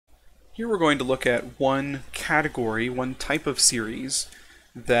Here we're going to look at one category, one type of series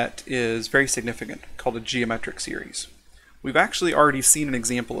that is very significant, called a geometric series. We've actually already seen an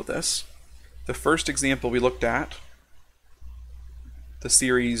example of this. The first example we looked at, the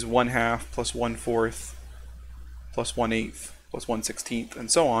series 1/2 plus 1/4 plus 1/8 plus 1/16,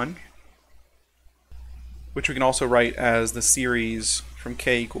 and so on, which we can also write as the series from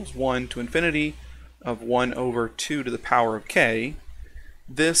k equals 1 to infinity of 1 over 2 to the power of k.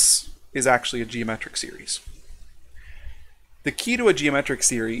 This is actually a geometric series. The key to a geometric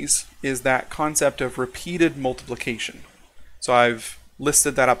series is that concept of repeated multiplication. So I've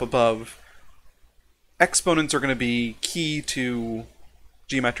listed that up above. Exponents are going to be key to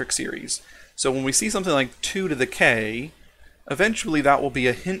geometric series. So when we see something like 2 to the k, eventually that will be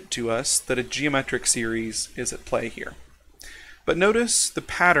a hint to us that a geometric series is at play here. But notice the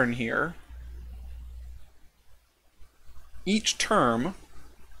pattern here. Each term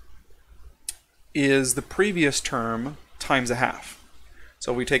is the previous term times a half.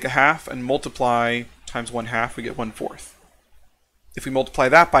 So if we take a half and multiply times 1/2, we get 1/4. If we multiply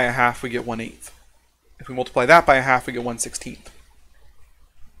that by a half, we get 1/8. If we multiply that by a half, we get 1/16.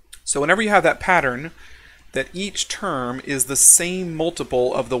 So whenever you have that pattern, that each term is the same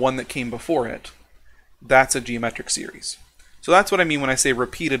multiple of the one that came before it, that's a geometric series. So that's what I mean when I say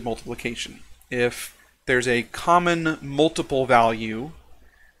repeated multiplication. If there's a common multiple value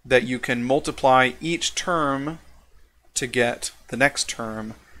that you can multiply each term to get the next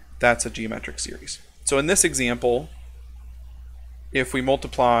term, that's a geometric series. So in this example, if we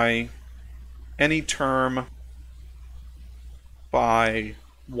multiply any term by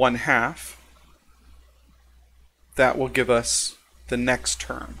 1/2, that will give us the next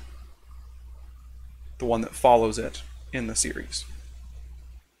term, the one that follows it in the series.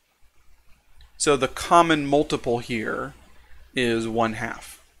 So the common multiple here is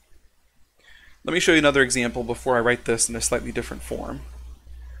 1/2. Let me show you another example before I write this in a slightly different form.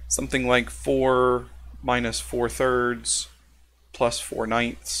 Something like 4 minus 4/3 plus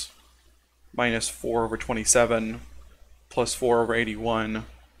 4/9 minus 4 over 27 plus 4 over 81,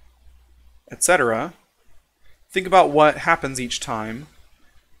 etc. Think about what happens each time.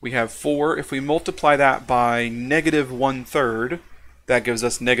 We have 4. If we multiply that by negative 1/3, that gives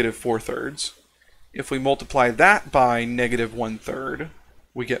us negative 4/3. If we multiply that by negative 1/3,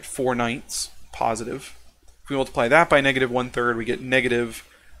 we get 4/9, positive. If we multiply that by negative 1/3, we get negative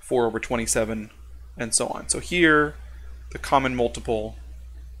 4 over 27, and so on. So here, the common multiple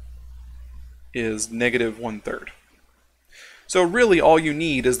is negative 1/3. So really all you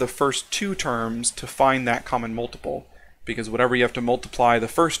need is the first two terms to find that common multiple, because whatever you have to multiply the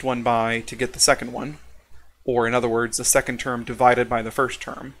first one by to get the second one, or in other words, the second term divided by the first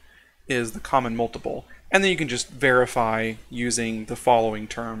term, is the common multiple. And then you can just verify using the following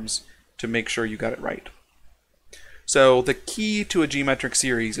terms to make sure you got it right. So the key to a geometric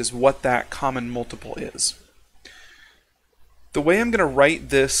series is what that common multiple is. The way I'm going to write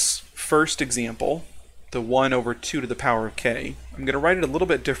this first example, the 1 over 2 to the power of k, I'm going to write it a little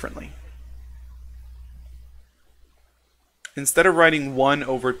bit differently. Instead of writing 1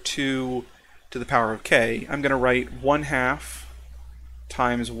 over 2 to the power of k, I'm going to write 1/2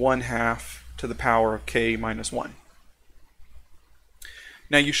 times 1/2 to the power of k minus 1.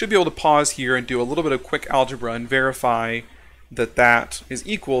 Now you should be able to pause here and do a little bit of quick algebra and verify that that is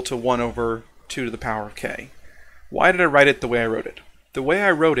equal to 1 over 2 to the power of k. Why did I write it the way I wrote it? The way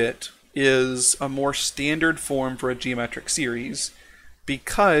I wrote it is a more standard form for a geometric series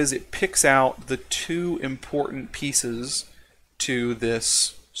because it picks out the two important pieces to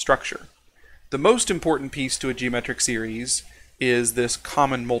this structure. The most important piece to a geometric series is this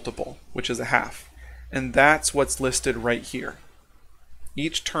common multiple, which is a half. And that's what's listed right here.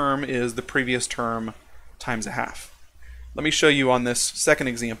 Each term is the previous term times a half. Let me show you on this second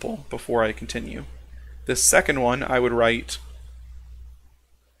example before I continue. This second one I would write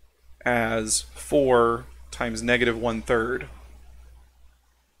as 4 times negative 1/3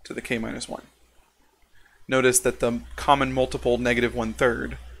 to the k minus 1. Notice that the common multiple negative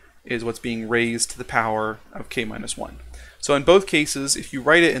 1/3 is what's being raised to the power of k minus 1. So in both cases, if you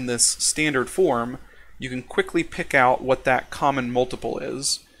write it in this standard form, you can quickly pick out what that common multiple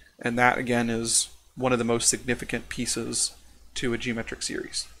is, and that again is one of the most significant pieces to a geometric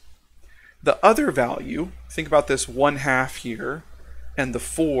series. The other value, think about this 1/2 here and the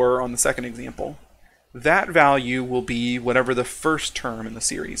 4 on the second example, that value will be whatever the first term in the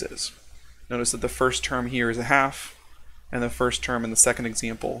series is. Notice that the first term here is a half, and the first term in the second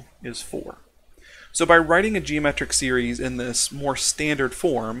example is 4. So by writing a geometric series in this more standard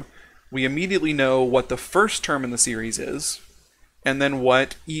form, we immediately know what the first term in the series is, and then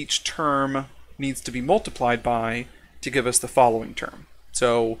what each term needs to be multiplied by to give us the following term.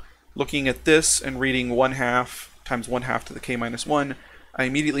 So looking at this and reading 1/2 times 1/2 to the k minus 1, I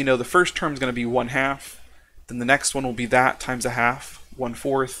immediately know the first term is going to be 1/2, then the next one will be that times 1/2,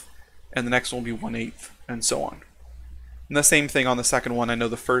 1/4, and the next one will be 1/8, and so on. And the same thing on the second one, I know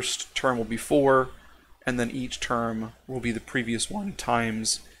the first term will be 4, and then each term will be the previous one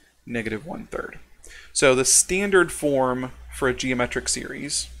times negative 1/3. So the standard form for a geometric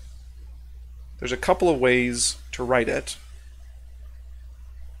series, there's a couple of ways to write it.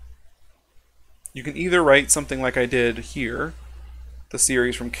 You can either write something like I did here, the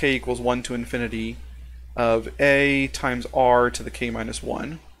series from k equals 1 to infinity of a times r to the k minus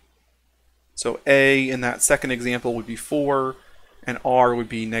 1. So a in that second example would be 4, and r would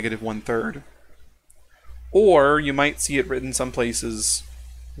be negative 1/3. Or you might see it written some places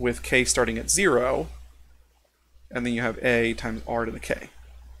with k starting at 0, and then you have a times r to the k.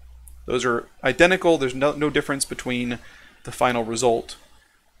 Those are identical. There's no difference between the final result.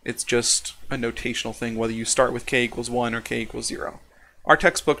 It's just a notational thing, whether you start with k equals 1 or k equals 0. Our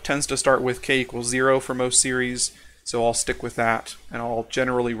textbook tends to start with k equals 0 for most series, so I'll stick with that, and I'll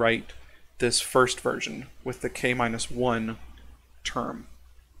generally write this first version with the k minus 1 term.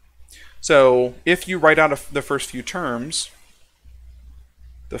 So if you write out the first few terms,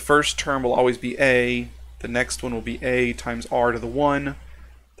 the first term will always be a, the next one will be a times r to the 1,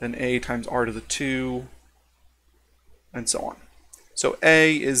 then a times r to the 2, and so on. So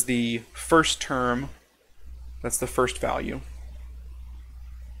a is the first term, that's the first value,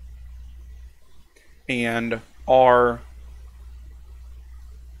 and r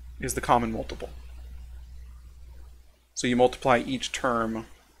is the common multiple. So you multiply each term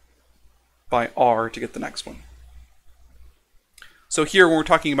by r to get the next one. So here when we're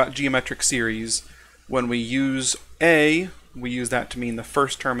talking about geometric series, when we use a, we use that to mean the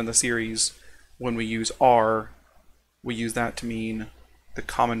first term in the series. When we use r, we use that to mean the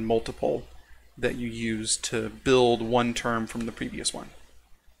common multiple that you use to build one term from the previous one.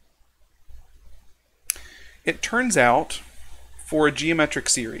 It turns out for a geometric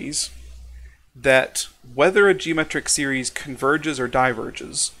series that whether a geometric series converges or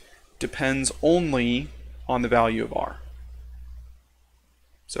diverges depends only on the value of r.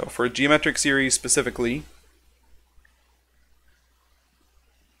 So for a geometric series specifically,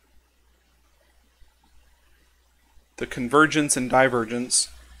 the convergence and divergence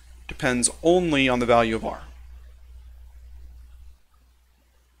depends only on the value of r.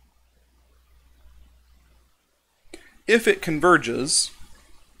 If it converges,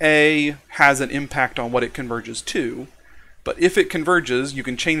 a has an impact on what it converges to, but if it converges, you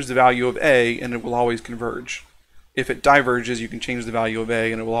can change the value of a and it will always converge. If it diverges, you can change the value of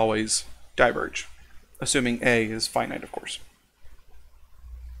a and it will always diverge, assuming a is finite, of course.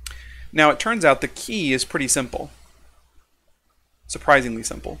 Now it turns out the key is pretty simple, surprisingly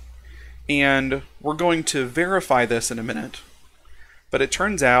simple, and we're going to verify this in a minute, but it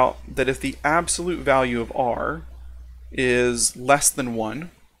turns out that if the absolute value of r is less than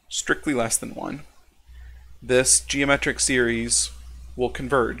 1, strictly less than 1, this geometric series will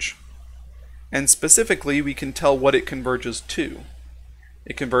converge. And specifically, we can tell what it converges to.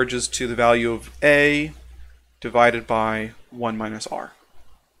 It converges to the value of a divided by 1 minus r.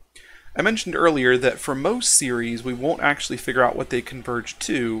 I mentioned earlier that for most series, we won't actually figure out what they converge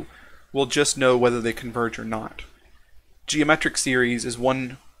to. We'll just know whether they converge or not. Geometric series is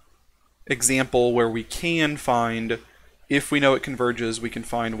one example where we can find, if we know it converges, we can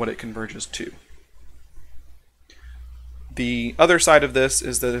find what it converges to. The other side of this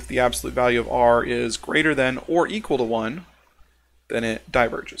is that if the absolute value of r is greater than or equal to 1, then it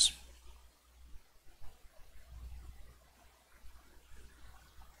diverges.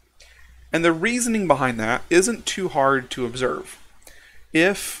 And the reasoning behind that isn't too hard to observe.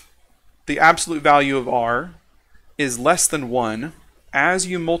 If the absolute value of r is less than 1, as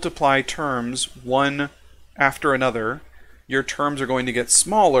you multiply terms one after another, your terms are going to get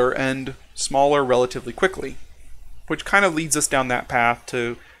smaller and smaller relatively quickly, which kind of leads us down that path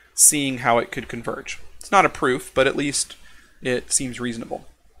to seeing how it could converge. It's not a proof, but at least it seems reasonable.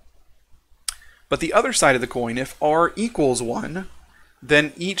 But the other side of the coin, if r equals 1,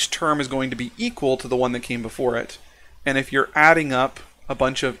 then each term is going to be equal to the one that came before it. And if you're adding up a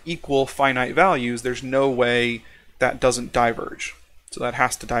bunch of equal finite values, there's no way that doesn't diverge. So that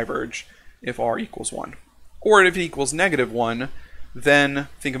has to diverge if r equals 1. Or if it equals negative 1, then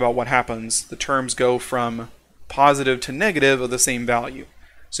think about what happens. The terms go from positive to negative of the same value.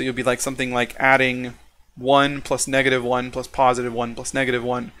 So you'll be like something like adding 1 plus negative 1 plus positive 1 plus negative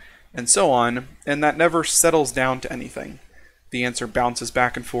 1 and so on, and that never settles down to anything. the answer bounces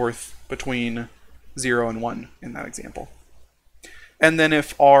back and forth between 0 and 1 in that example. And then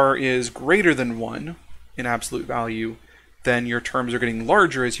if r is greater than 1 in absolute value, then your terms are getting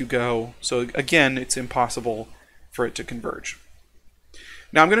larger as you go. So again, it's impossible for it to converge.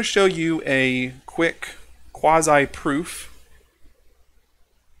 Now I'm going to show you a quick quasi-proof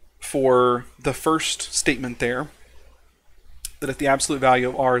for the first statement there, that if the absolute value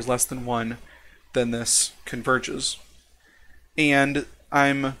of r is less than 1, then this converges. And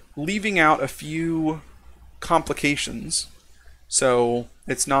I'm leaving out a few complications, so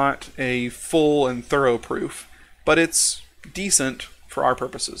it's not a full and thorough proof, but it's decent for our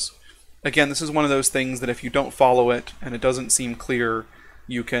purposes. Again, this is one of those things that if you don't follow it and it doesn't seem clear,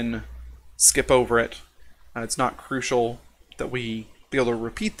 you can skip over it. It's not crucial that we be able to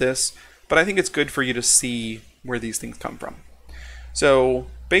repeat this, but I think it's good for you to see where these things come from. So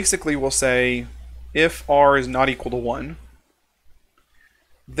basically we'll say if r is not equal to 1,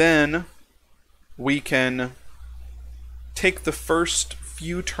 then we can take the first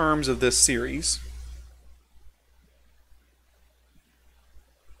few terms of this series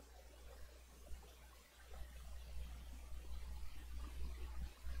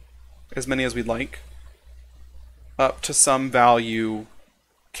as many as we'd like, up to some value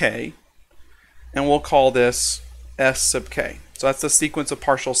k, and we'll call this s sub k. So that's the sequence of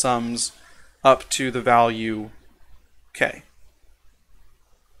partial sums up to the value k.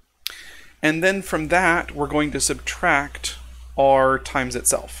 And then from that, we're going to subtract r times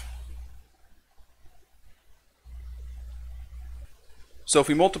itself. So if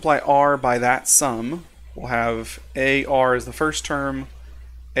we multiply r by that sum, we'll have ar as the first term,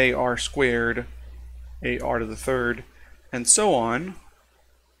 ar squared, ar to the third, and so on.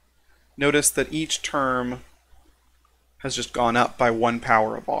 Notice that each term has just gone up by 1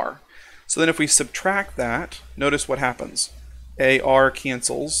 power of r. So then if we subtract that, notice what happens. Ar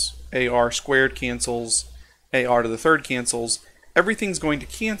cancels, ar squared cancels, ar to the third cancels. Everything's going to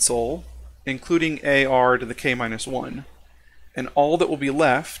cancel, including ar to the k minus 1. And all that will be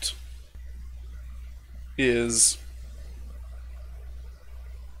left is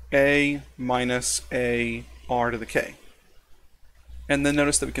a minus a r to the k. And then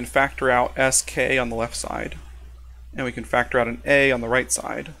notice that we can factor out sk on the left side, and we can factor out an a on the right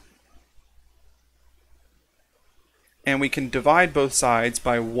side. And we can divide both sides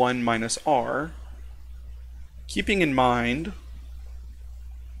by 1 minus r, keeping in mind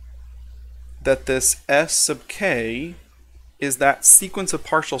that this s sub k is that sequence of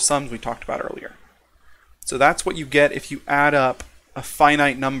partial sums we talked about earlier. So that's what you get if you add up a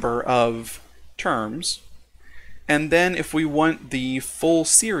finite number of terms. And then if we want the full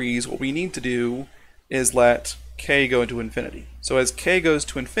series, what we need to do is let k go to infinity. So as k goes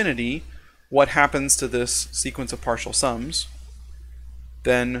to infinity, what happens to this sequence of partial sums?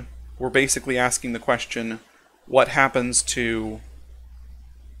 Then we're basically asking the question, what happens to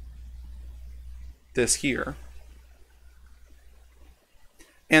this here?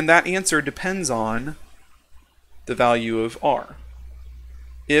 And that answer depends on the value of r.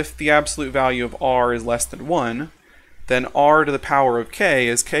 If the absolute value of r is less than 1, then r to the power of k,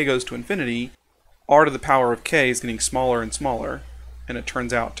 as k goes to infinity, r to the power of k is getting smaller and smaller, and it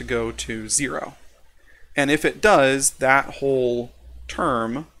turns out to go to 0. And if it does, that whole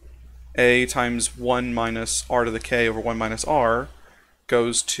term, a times 1 minus r to the k over 1 minus r,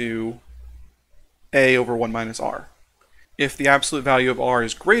 goes to a over 1 minus r. If the absolute value of r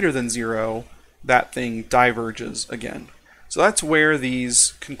is greater than 0, that thing diverges again. So that's where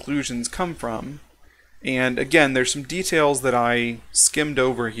these conclusions come from. And again, there's some details that I skimmed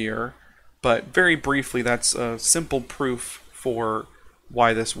over here, but very briefly, that's a simple proof for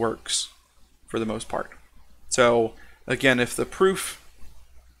why this works for the most part. So again, if the proof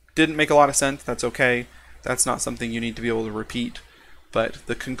didn't make a lot of sense, that's okay. That's not something you need to be able to repeat, but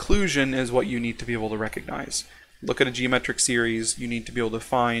the conclusion is what you need to be able to recognize. Look at a geometric series, you need to be able to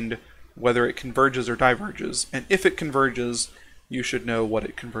find whether it converges or diverges, and if it converges, you should know what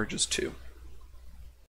it converges to.